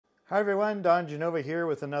Hi everyone, Don Genova here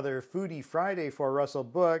with another Foodie Friday for Russell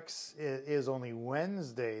Books. It is only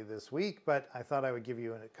Wednesday this week, but I thought I would give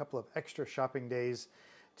you a couple of extra shopping days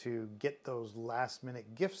to get those last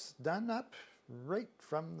minute gifts done up right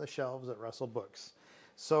from the shelves at Russell Books.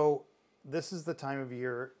 So this is the time of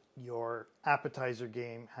year your appetizer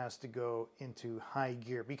game has to go into high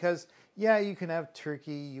gear because yeah, you can have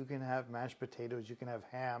turkey, you can have mashed potatoes, you can have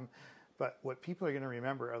ham, but what people are going to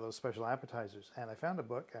remember are those special appetizers. And I found a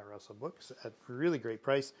book at Russell Books at a really great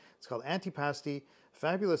price. It's called Antipasti,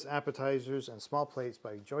 Fabulous Appetizers and Small Plates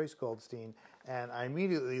by Joyce Goldstein. And I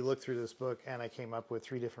immediately looked through this book and I came up with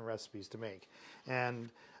 3 different recipes to make.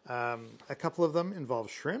 And a couple of them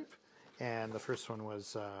involve shrimp. And the first one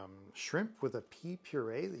was shrimp with a pea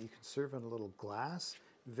puree that you can serve in a little glass.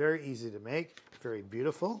 Very easy to make, very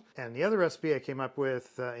beautiful. And the other recipe I came up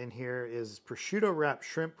with in here is prosciutto wrapped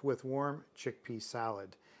shrimp with warm chickpea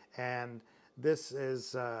salad. And this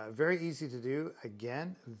is very easy to do.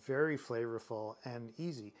 Again, very flavorful and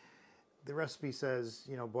easy. The recipe says,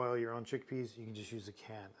 you know, boil your own chickpeas. You can just use a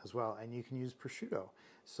can as well. And you can use prosciutto.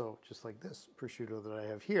 So just like this prosciutto that I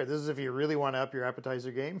have here. This is if you really want to up your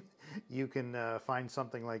appetizer game. You can find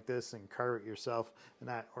something like this and carve it yourself, and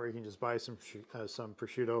that, or you can just buy some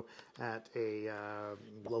prosciutto at a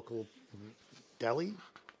local deli,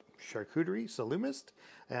 charcuterie, salumist.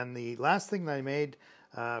 And the last thing that I made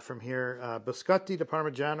from here, biscotti di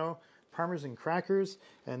parmigiano, Parmesan crackers,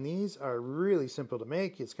 and these are really simple to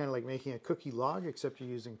make. It's kind of like making a cookie log, except you're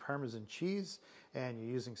using Parmesan cheese and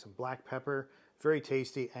you're using some black pepper. Very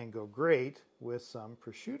tasty and go great with some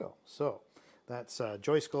prosciutto. So that's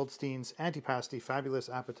Joyce Goldstein's Antipasti, Fabulous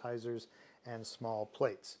Appetizers and Small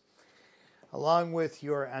Plates. Along with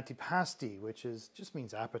your antipasti, which just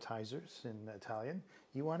means appetizers in Italian,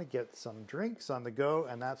 you want to get some drinks on the go,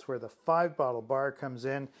 and that's where the 5-bottle bar comes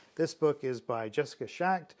in. This book is by Jessica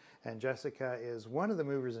Schacht, and Jessica is one of the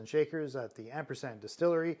movers and shakers at the Ampersand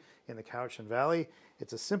Distillery in the Cowichan Valley.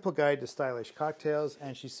 It's a simple guide to stylish cocktails,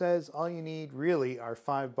 and she says all you need really are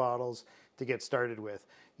 5 bottles to get started with.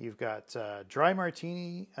 You've got dry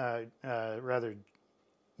martini,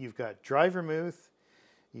 you've got dry vermouth,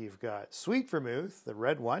 you've got sweet vermouth, the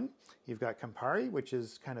red one. You've got Campari, which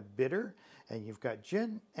is kind of bitter. And you've got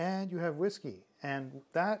gin, and you have whiskey. And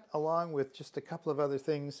that, along with just a couple of other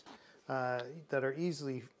things that are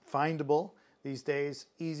easily findable these days,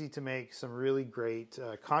 easy to make some really great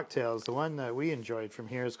cocktails. The one that we enjoyed from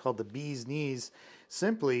here is called the Bee's Knees.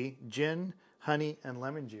 Simply gin, honey, and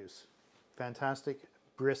lemon juice. Fantastic,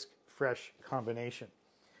 brisk, fresh combination.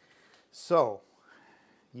 So,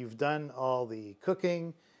 you've done all the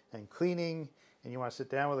cooking and cleaning, and you want to sit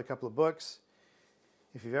down with a couple of books.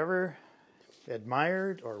 If you've ever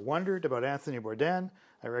admired or wondered about Anthony Bourdain,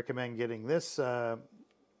 I recommend getting this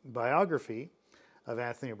biography of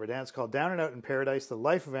Anthony Bourdain. It's called Down and Out in Paradise, The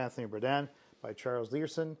Life of Anthony Bourdain by Charles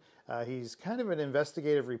Leerhsen. He's kind of an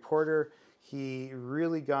investigative reporter. He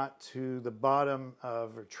really got to the bottom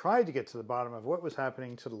of, or tried to get to the bottom of what was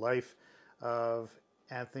happening to the life of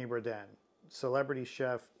Anthony Bourdain. Celebrity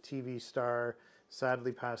chef, TV star,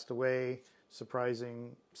 sadly passed away,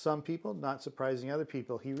 surprising some people, not surprising other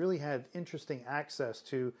people. He really had interesting access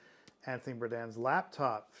to Anthony Bourdain's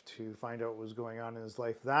laptop to find out what was going on in his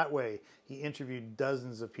life that way. He interviewed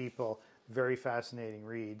dozens of people. Very fascinating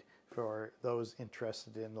read for those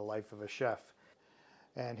interested in the life of a chef.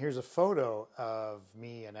 And here's a photo of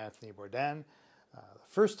me and Anthony Bourdain. The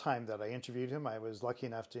first time that I interviewed him, I was lucky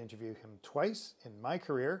enough to interview him twice in my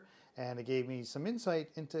career, and it gave me some insight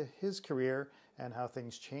into his career and how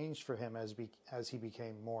things changed for him as he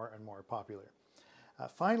became more and more popular.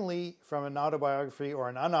 Finally, from an autobiography or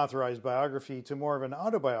an unauthorized biography to more of an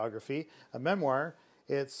autobiography, a memoir,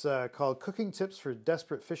 it's called Cooking Tips for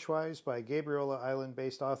Desperate Fishwives by Gabriola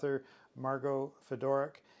Island-based author Margot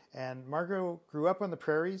Fedoruk. And Margot grew up on the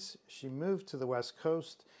prairies. She moved to the West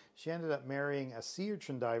Coast. She ended up marrying a sea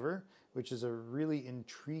urchin diver, which is a really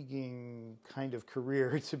intriguing kind of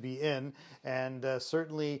career to be in. And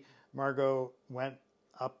certainly Margot went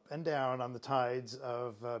up and down on the tides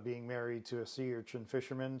of being married to a sea urchin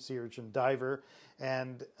fisherman, sea urchin diver.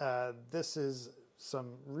 And this is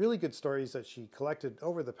some really good stories that she collected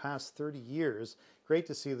over the past 30 years. Great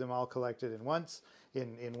to see them all collected in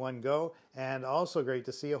one go, and also great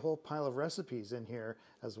to see a whole pile of recipes in here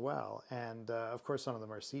as well. And of course, some of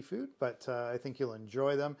them are seafood, but I think you'll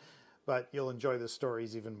enjoy them, but you'll enjoy the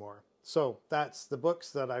stories even more. So that's the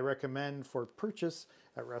books that I recommend for purchase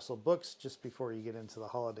at Russell Books just before you get into the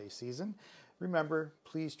holiday season. remember,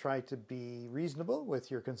 please try to be reasonable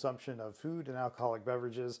with your consumption of food and alcoholic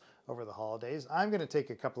beverages over the holidays. I'm going to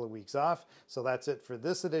take a couple of weeks off, so that's it for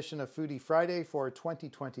this edition of Foodie Friday for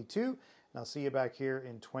 2022, and I'll see you back here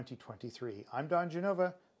in 2023. I'm Don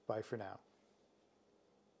Genova. Bye for now.